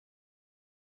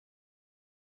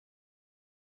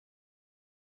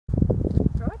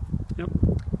Yep.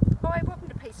 Hi, welcome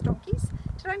to Peace Donkeys.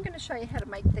 Today I'm going to show you how to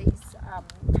make these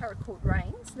paracord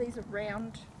reins. These are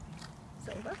round,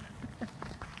 Zelda.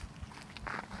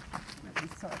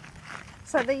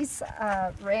 So these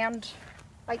are round,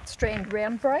 8-strand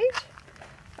round braid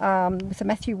with a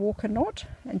Mathew Walker knot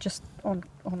and just on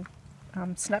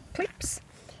snap clips.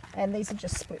 And these are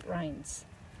just split reins.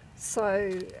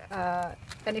 So,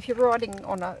 and if you're riding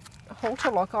on a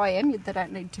halter like I am, they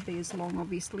don't need to be as long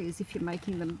obviously as if you're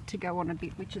making them to go on a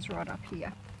bit, which is right up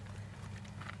here.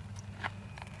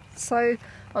 So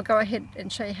I'll go ahead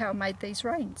and show you how I made these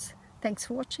reins. Thanks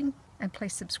for watching and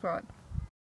please subscribe.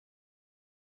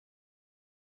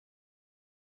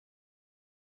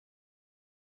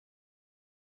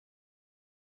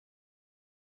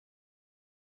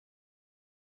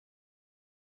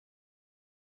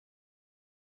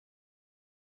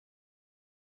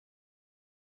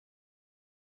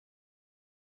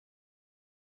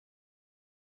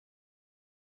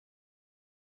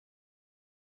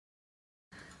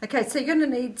 Okay, so you're going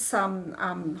to need some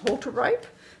halter rope.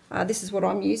 This is what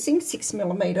I'm using,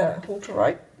 6mm halter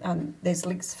rope. There's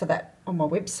links for that on my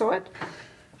website.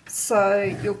 So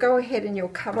you'll go ahead and you'll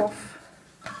cut off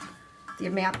the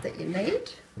amount that you need.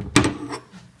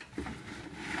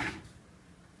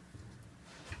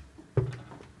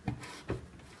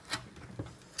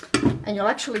 And you'll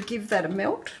actually give that a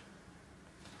melt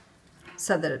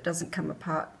so that it doesn't come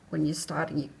apart when you're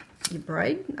starting your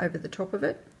braid over the top of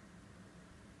it.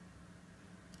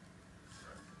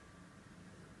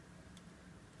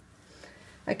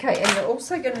 Okay, and you're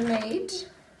also going to need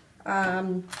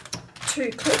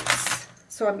 2 clips.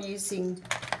 So I'm using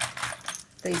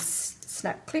these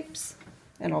snap clips,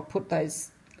 and I'll put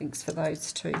those links for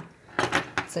those too,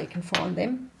 so you can find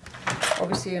them.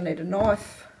 Obviously you need a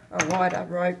knife, a lighter,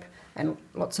 rope, and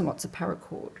lots and lots of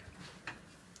paracord.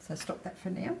 So stop that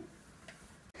for now.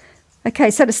 Okay,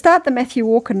 so to start the Mathew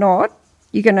Walker knot,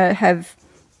 you're going to have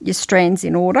your strands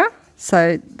in order.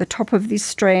 So the top of this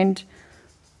strand,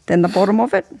 then the bottom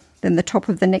of it, then the top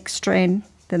of the next strand,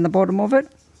 then the bottom of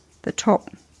it, the top,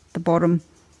 the bottom,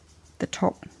 the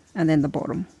top, and then the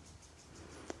bottom.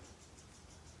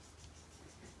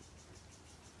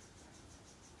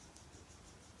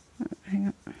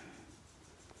 Hang on.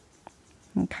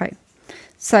 Okay,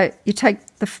 so you take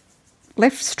the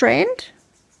left strand,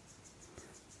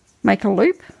 make a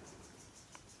loop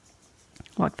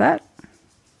like that.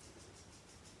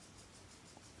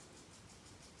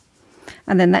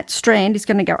 And then that strand is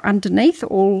going to go underneath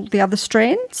all the other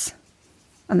strands,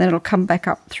 and then it'll come back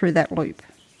up through that loop.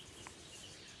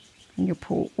 And you'll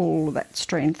pull all of that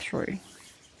strand through.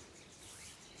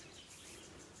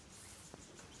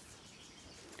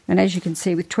 And as you can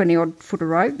see, with 20 odd foot of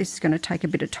rope, this is going to take a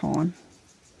bit of time.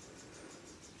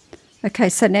 Okay,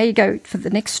 so now you go for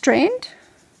the next strand,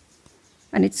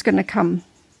 and it's going to come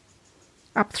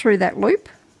up through that loop.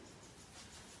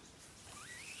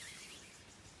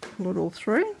 Pull it all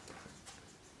through.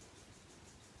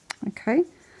 Okay,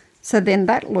 so then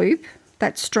that loop,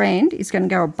 that strand is going to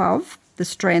go above the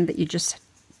strand that you just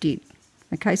did.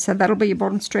 Okay, so that'll be your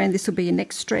bottom strand, this will be your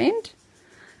next strand,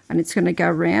 and it's going to go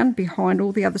around behind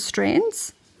all the other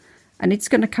strands, and it's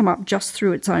going to come up just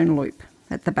through its own loop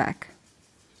at the back.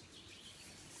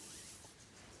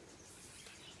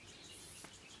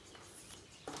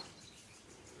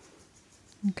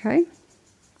 Okay.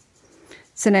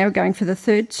 So now we're going for the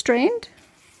third strand,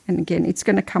 and again it's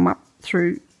going to come up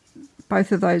through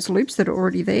both of those loops that are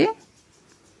already there.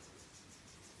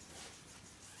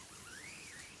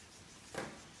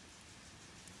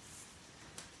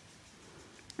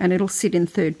 And it'll sit in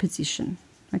third position.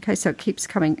 Okay, so it keeps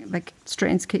coming, like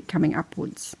strands keep coming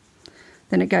upwards.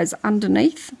 Then it goes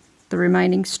underneath the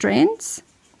remaining strands,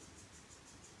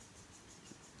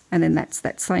 and then that's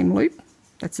that same loop.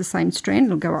 That's the same strand,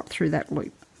 it'll go up through that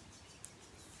loop.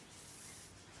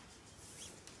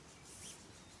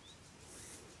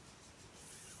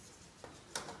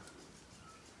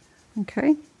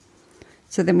 Okay,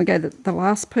 so then we go the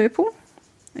last purple.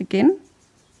 Again,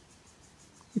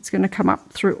 it's going to come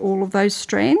up through all of those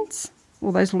strands,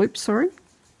 all those loops, sorry.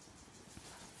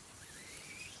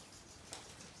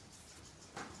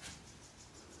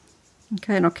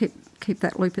 Okay, and I'll keep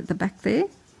that loop at the back there.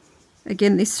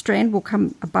 Again, this strand will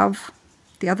come above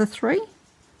the other 3,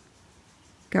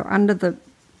 go under the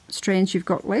strands you've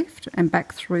got left, and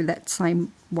back through that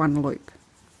same one loop.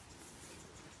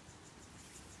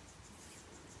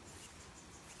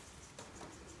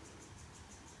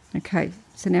 Okay,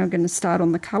 so now we're going to start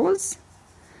on the colours,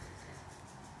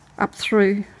 up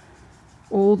through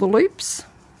all the loops.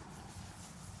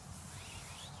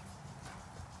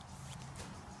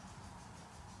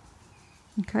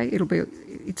 Okay,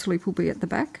 its loop will be at the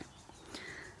back.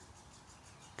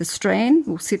 The strand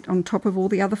will sit on top of all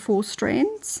the other 4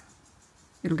 strands.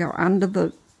 It'll go under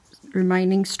the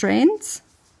remaining strands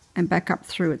and back up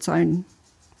through its own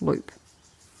loop.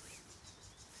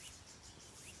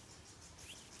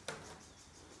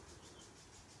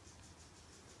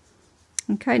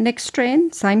 Okay, next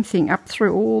strand, same thing, up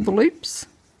through all the loops.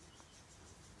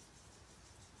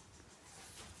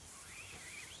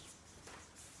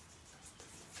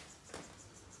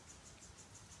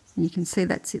 And you can see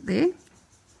that's it there.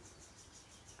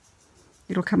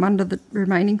 It'll come under the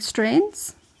remaining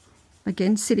strands,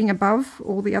 again sitting above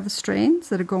all the other strands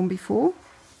that have gone before,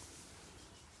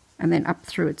 and then up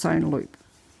through its own loop.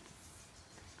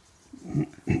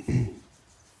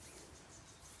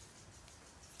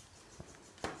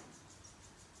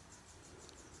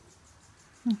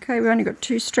 Okay, we've only got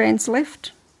 2 strands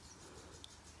left.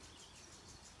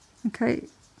 Okay,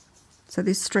 so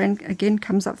this strand again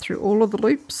comes up through all of the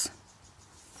loops.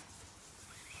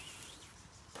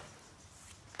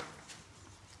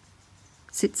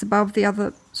 Sits above the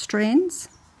other strands,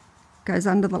 goes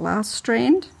under the last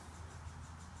strand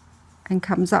and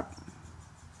comes up.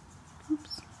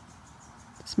 Oops.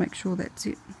 Just make sure that's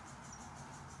it.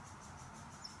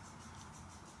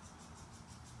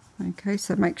 Okay,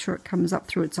 so make sure it comes up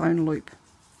through its own loop.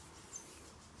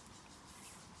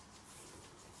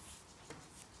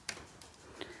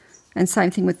 And same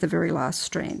thing with the very last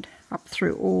strand, up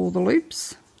through all the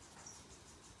loops.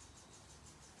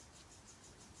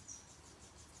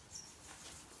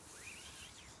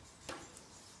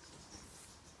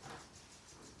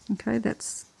 Okay,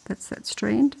 that's that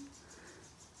strand.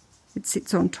 It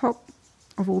sits on top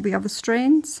of all the other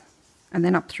strands and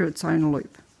then up through its own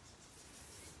loop.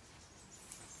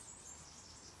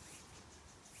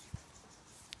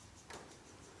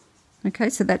 Okay,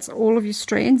 so that's all of your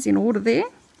strands in order there.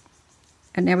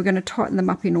 And now we're going to tighten them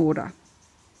up in order.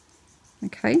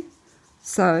 Okay,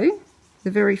 so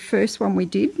the very first one we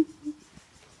did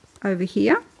over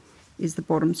here is the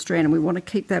bottom strand, and we want to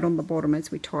keep that on the bottom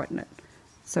as we tighten it.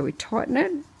 So we tighten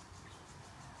it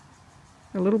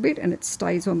a little bit and it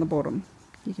stays on the bottom.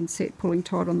 You can see it pulling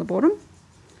tight on the bottom.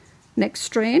 Next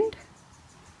strand,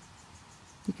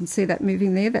 you can see that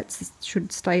moving there, that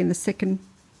should stay in the second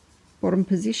bottom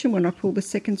position when I pull the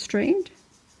second strand.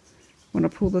 When I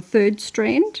pull the third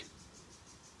strand,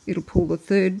 it'll pull the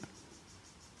third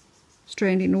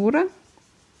strand in order,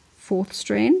 fourth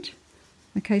strand.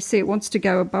 Okay, see it wants to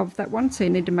go above that one, so you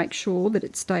need to make sure that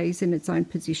it stays in its own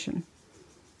position.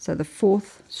 So the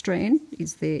fourth strand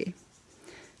is there.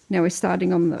 Now we're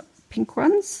starting on the pink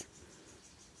ones.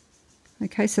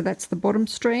 Okay, so that's the bottom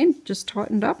strand, just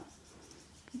tightened up.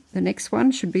 The next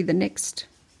one should be the next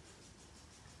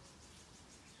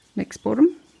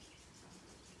bottom.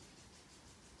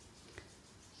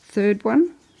 Third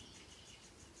one.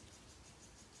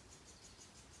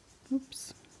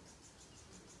 Oops.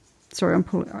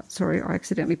 Sorry, I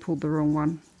accidentally pulled the wrong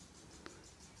one.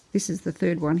 This is the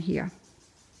third one here.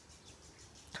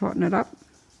 Tighten it up.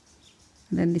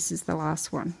 And then this is the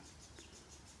last one.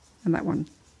 And that one,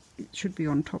 it should be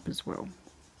on top as well.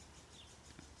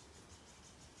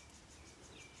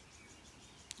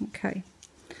 Okay.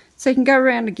 So you can go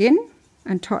around again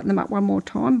and tighten them up one more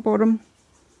time. Bottom,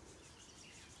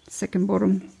 second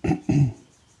bottom,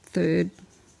 third,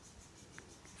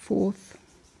 fourth.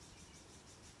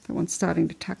 That one's starting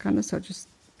to tuck under, so just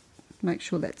make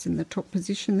sure that's in the top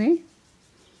position there.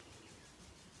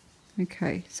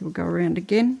 Okay, so we'll go around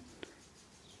again.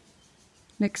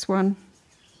 Next one,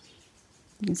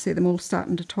 you can see them all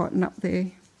starting to tighten up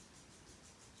there.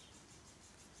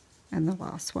 And the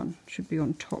last one should be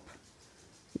on top.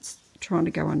 It's trying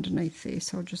to go underneath there,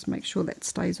 so I'll just make sure that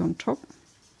stays on top.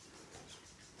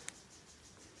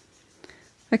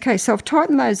 Okay, so I've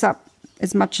tightened those up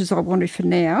as much as I wanted for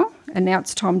now, and now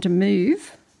it's time to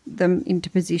move them into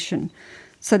position.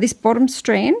 So this bottom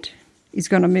strand is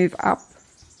going to move up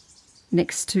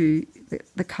next to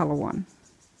the colour one.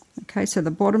 Okay, so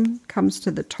the bottom comes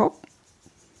to the top,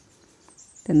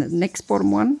 then the next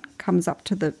bottom one comes up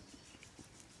to the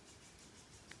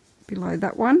below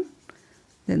that one,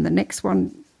 then the next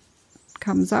one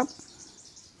comes up,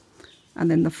 and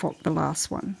then the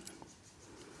last one.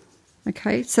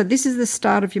 Okay, so this is the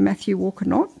start of your Mathew Walker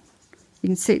knot. You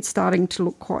can see it's starting to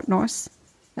look quite nice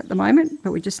at the moment,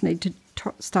 but we just need to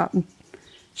start and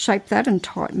shape that and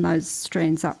tighten those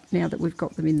strands up now that we've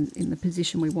got them in the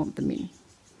position we want them in.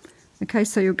 Okay,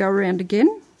 so you'll go around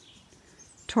again,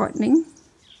 tightening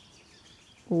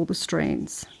all the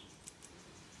strands.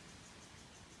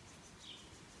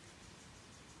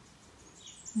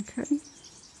 Okay.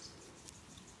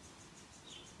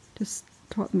 Just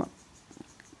tighten them up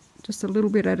just a little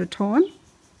bit at a time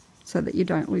so that you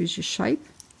don't lose your shape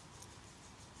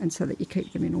and so that you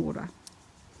keep them in order.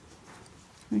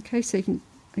 Okay, so you can,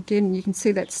 again, you can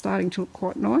see that's starting to look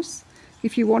quite nice.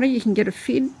 If you want to, you can get a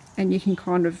fid and you can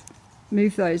kind of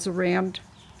move those around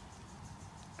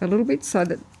a little bit so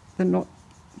that the knot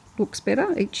looks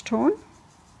better each time.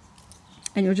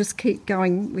 And you'll just keep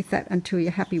going with that until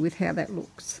you're happy with how that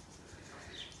looks.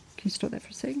 Can you stop that for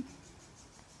a second?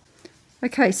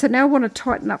 Okay, so now I want to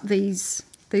tighten up these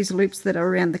loops that are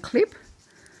around the clip.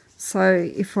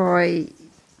 So if I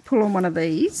pull on one of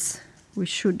these, we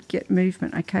should get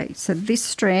movement. Okay, so this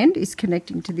strand is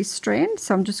connecting to this strand,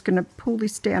 so I'm just going to pull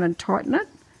this down and tighten it.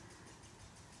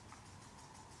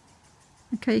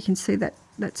 Okay, you can see that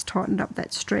that's tightened up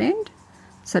that strand.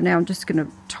 So now I'm just going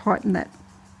to tighten that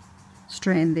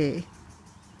strand there,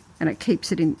 and it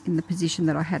keeps it in the position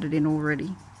that I had it in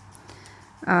already.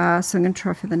 So I'm going to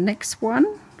try for the next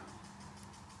one.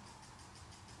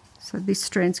 So this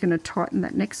strand's going to tighten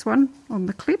that next one on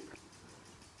the clip,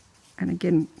 and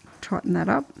again tighten that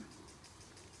up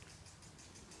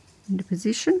into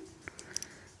position.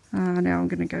 Now I'm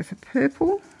going to go for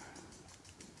purple.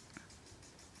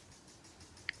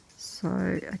 So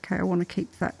okay, I want to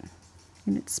keep that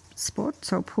in its spot,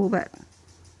 so I'll pull that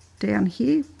down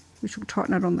here, which will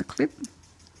tighten it on the clip,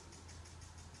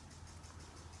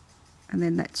 and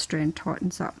then that strand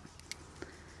tightens up.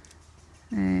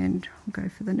 And I'll go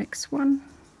for the next one.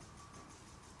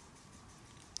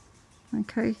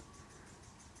 Okay,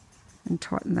 and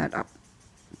tighten that up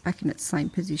back in its same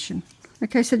position.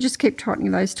 Okay, so just keep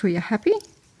tightening those till you're happy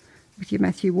with your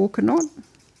Mathew Walker knot,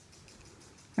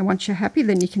 and once you're happy,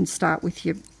 then you can start with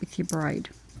your braid.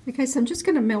 Okay, so I'm just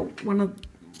going to melt one of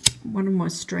my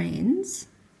strands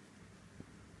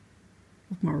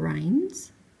of my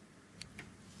reins.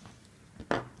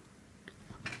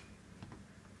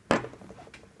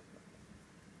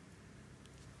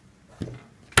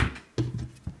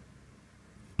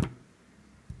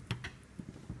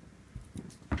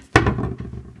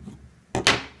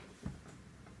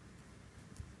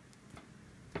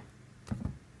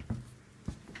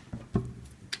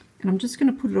 And I'm just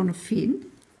going to put it on a fid.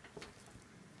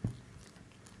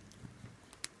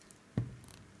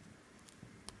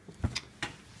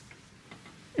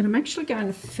 And I'm actually going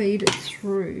to feed it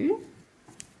through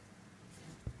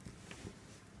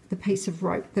the piece of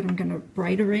rope that I'm going to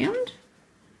braid around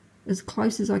as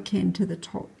close as I can to the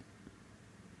top,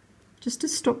 just to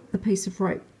stop the piece of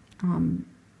rope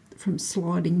from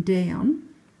sliding down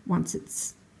once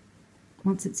it's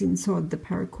inside the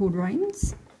paracord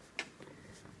reins.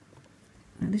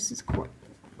 Now this is quite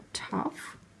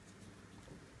tough.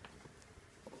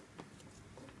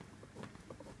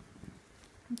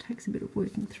 It takes a bit of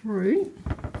working through.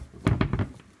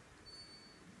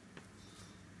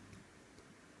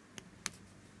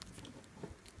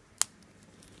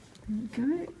 There we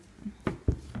go.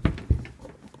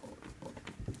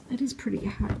 It is pretty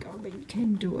hard going, but you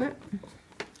can do it.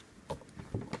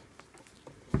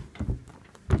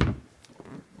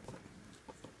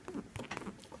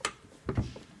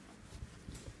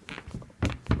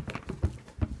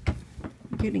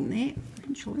 Getting there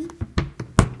eventually.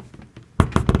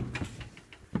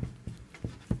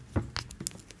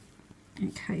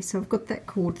 Okay, so I've got that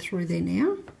cord through there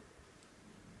now.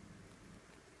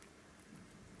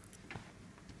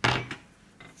 Now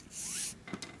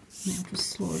I'll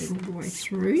just slide it all the way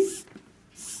through.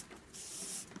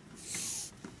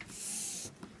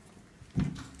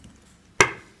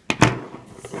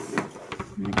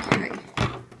 Okay.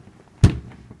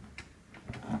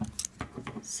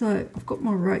 So I've got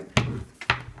my rope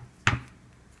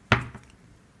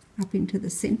up into the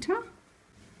centre.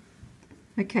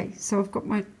 Okay, so I've got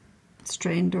my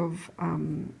strand of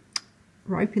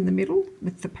rope in the middle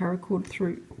with the paracord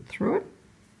through it.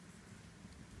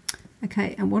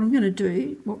 Okay, and what I'm going to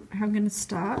do, how I'm going to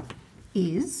start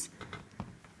is,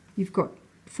 you've got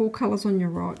 4 colours on your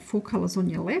right, 4 colours on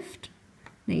your left.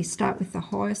 Now you start with the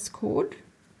highest cord,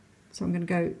 so I'm going to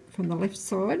go from the left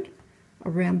side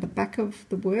around the back of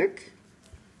the work,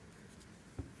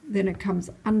 then it comes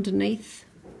underneath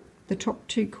the top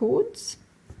 2 cords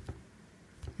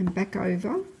and back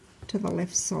over to the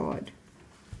left side.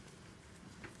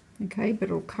 Okay, but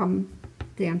it'll come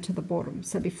down to the bottom.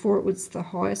 So before it was the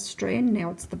highest strand,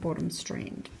 now it's the bottom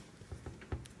strand.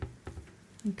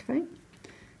 Okay,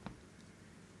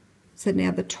 so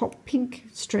now the top pink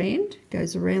strand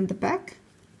goes around the back,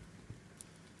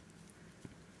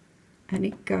 and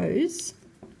it goes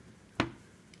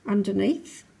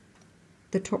underneath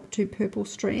the top 2 purple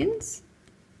strands,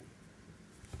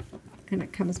 and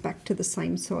it comes back to the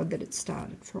same side that it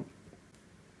started from.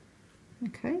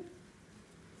 Okay,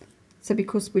 so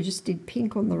because we just did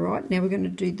pink on the right, now we're going to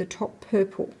do the top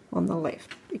purple on the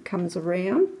left. It comes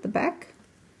around the back,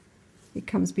 it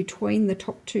comes between the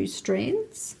top two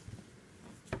strands,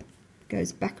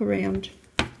 goes back around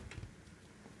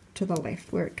to the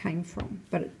left where it came from,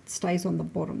 but it stays on the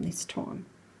bottom this time.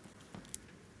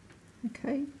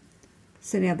 Okay,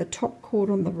 so now the top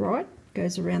cord on the right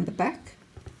goes around the back,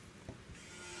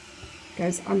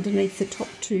 goes underneath the top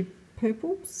two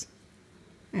purples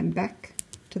and back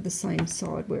to the same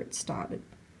side where it started.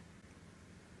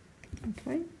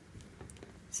 Okay,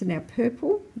 so now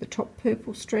purple, the top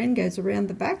purple strand goes around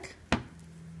the back,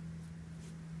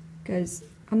 goes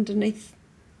underneath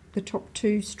the top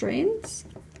two strands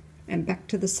and back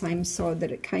to the same side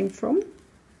that it came from,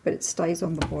 but it stays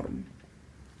on the bottom.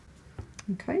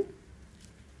 Okay,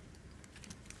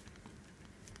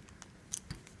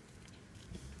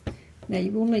 now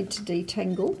you will need to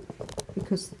detangle,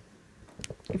 because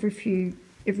every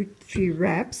few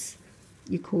wraps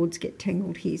your cords get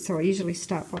tangled here. So I usually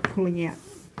start by pulling out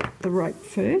the rope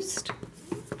first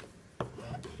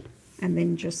and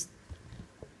then just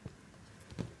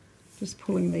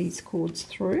pulling these cords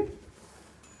through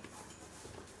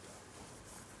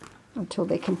until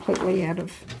they're completely out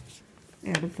of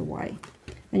the way.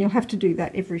 And you'll have to do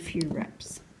that every few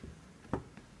wraps.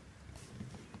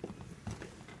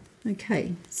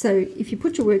 Okay, so if you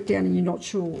put your work down and you're not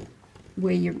sure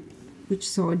which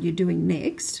side you're doing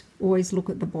next, always look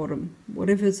at the bottom.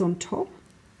 Whatever's on top,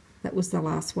 that was the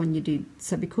last one you did.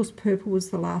 So because purple was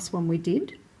the last one we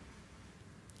did,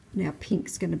 now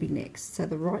pink's going to be next. So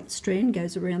the right strand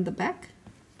goes around the back,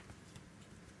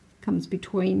 comes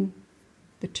between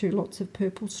the two lots of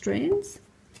purple strands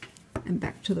and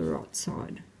back to the right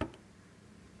side.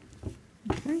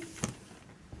 Okay.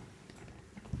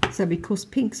 So because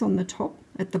pink's on the top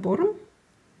at the bottom,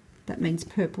 that means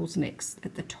purple's next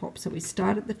at the top. So we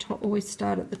start at the top, always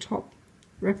start at the top,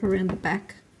 wrap around the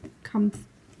back, come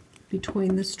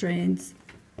between the strands,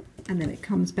 and then it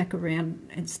comes back around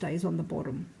and stays on the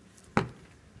bottom.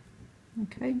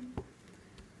 Okay,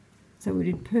 so we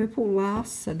did purple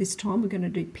last, so this time we're going to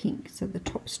do pink. So the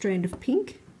top strand of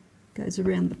pink goes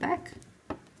around the back,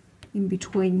 in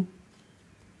between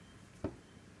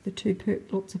the two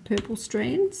lots of purple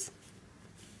strands,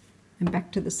 and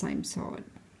back to the same side.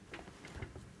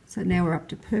 So now we're up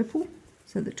to purple.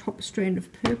 So the top strand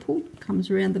of purple comes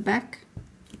around the back,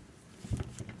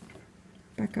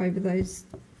 back over those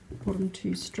bottom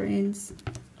two strands,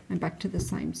 and back to the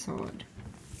same side.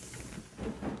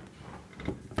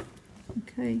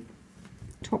 Okay,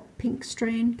 top pink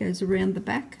strand goes around the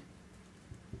back,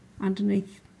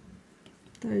 underneath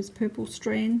those purple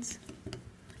strands,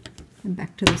 and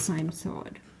back to the same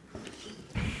side.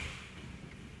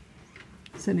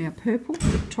 So now purple,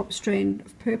 the top strand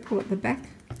of purple at the back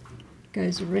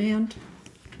goes around,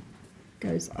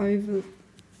 goes over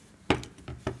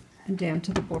and down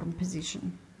to the bottom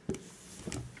position.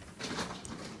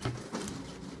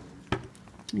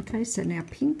 Okay, so now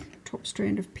pink, top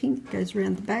strand of pink goes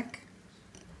around the back,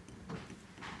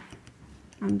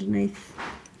 underneath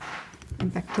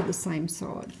and back to the same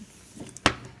side.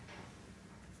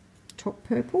 Top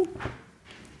purple,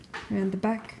 around the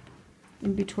back,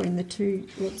 in between the two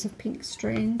lots of pink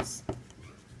strands,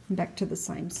 and back to the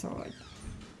same side.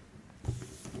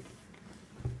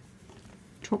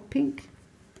 Top pink,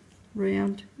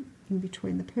 round, in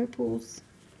between the purples,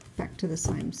 back to the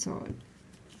same side.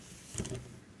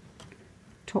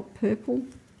 Top purple,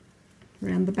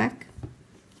 around the back,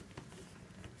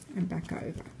 and back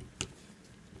over.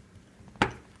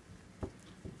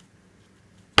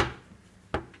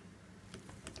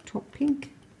 Top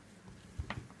pink,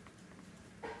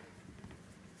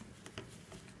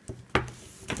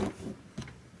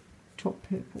 top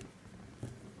purple.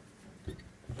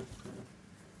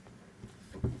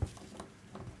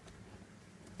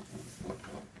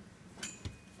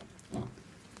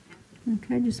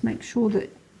 Okay, just make sure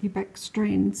that your back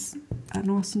strands are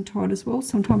nice and tight as well.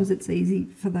 Sometimes it's easy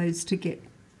for those to get,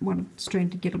 one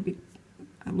strand to get a bit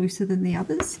looser than the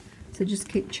others, so just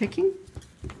keep checking.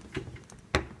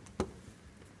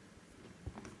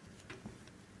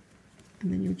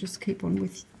 And then you'll just keep on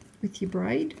with your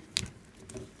braid.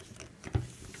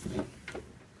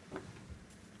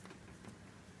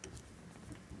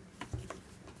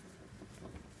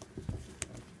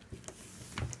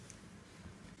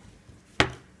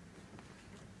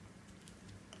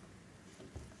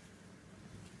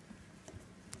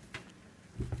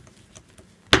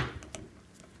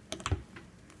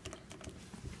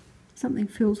 Something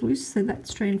feels loose, so that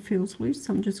strand feels loose,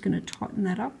 so I'm just going to tighten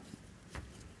that up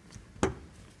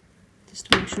just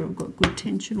to make sure I've got good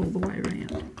tension all the way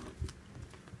around.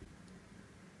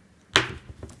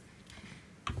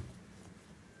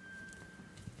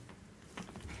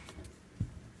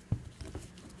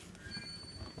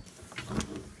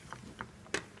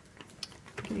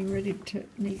 Getting ready to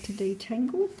need to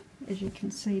detangle. As you can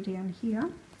see down here,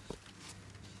 there's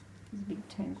a big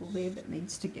tangle there that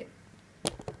needs to get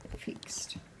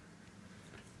fixed.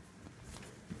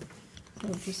 So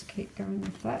I'll just keep going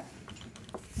with that,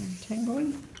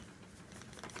 untangling.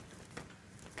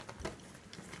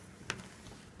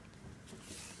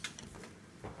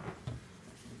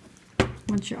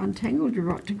 Once you're untangled, you're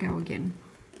right to go again.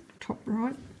 Top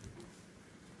right,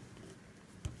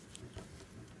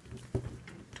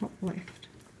 top left.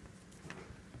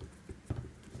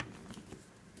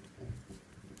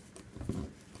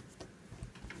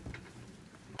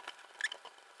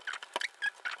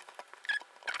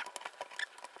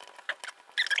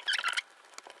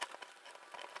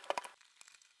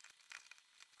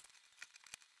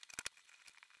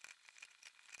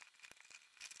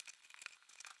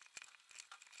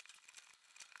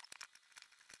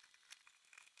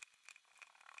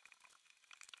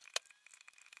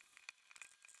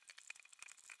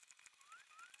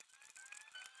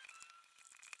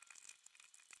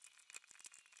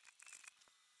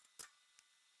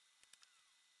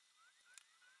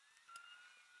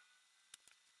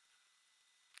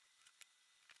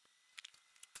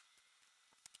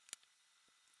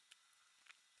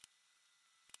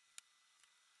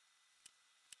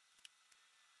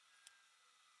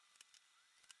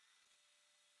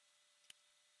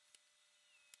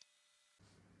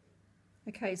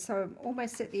 Okay, so I'm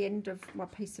almost at the end of my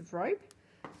piece of rope,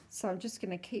 so I'm just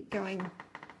going to keep going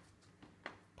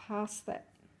past that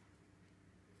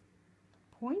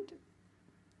point.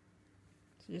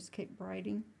 So just keep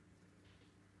braiding.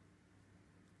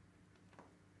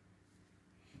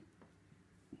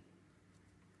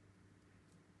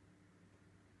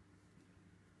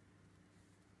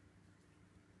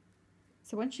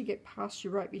 So once you get past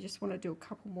your rope, you just want to do a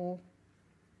couple more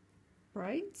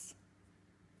braids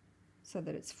so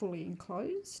that it's fully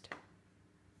enclosed.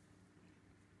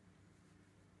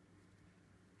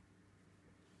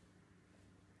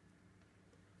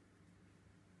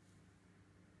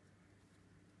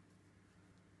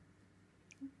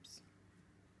 Oops.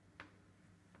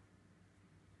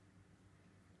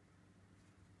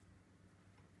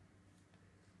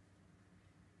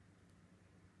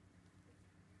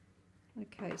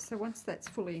 Okay, so once that's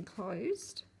fully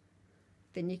enclosed,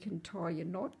 then you can tie your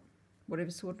knot,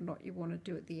 whatever sort of knot you want to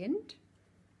do at the end.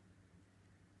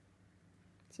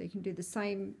 So you can do the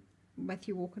same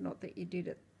Matthew Walker knot that you did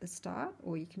at the start,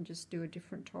 or you can just do a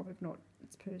different type of knot.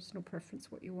 It's personal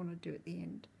preference what you want to do at the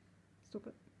end. Stop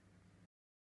it.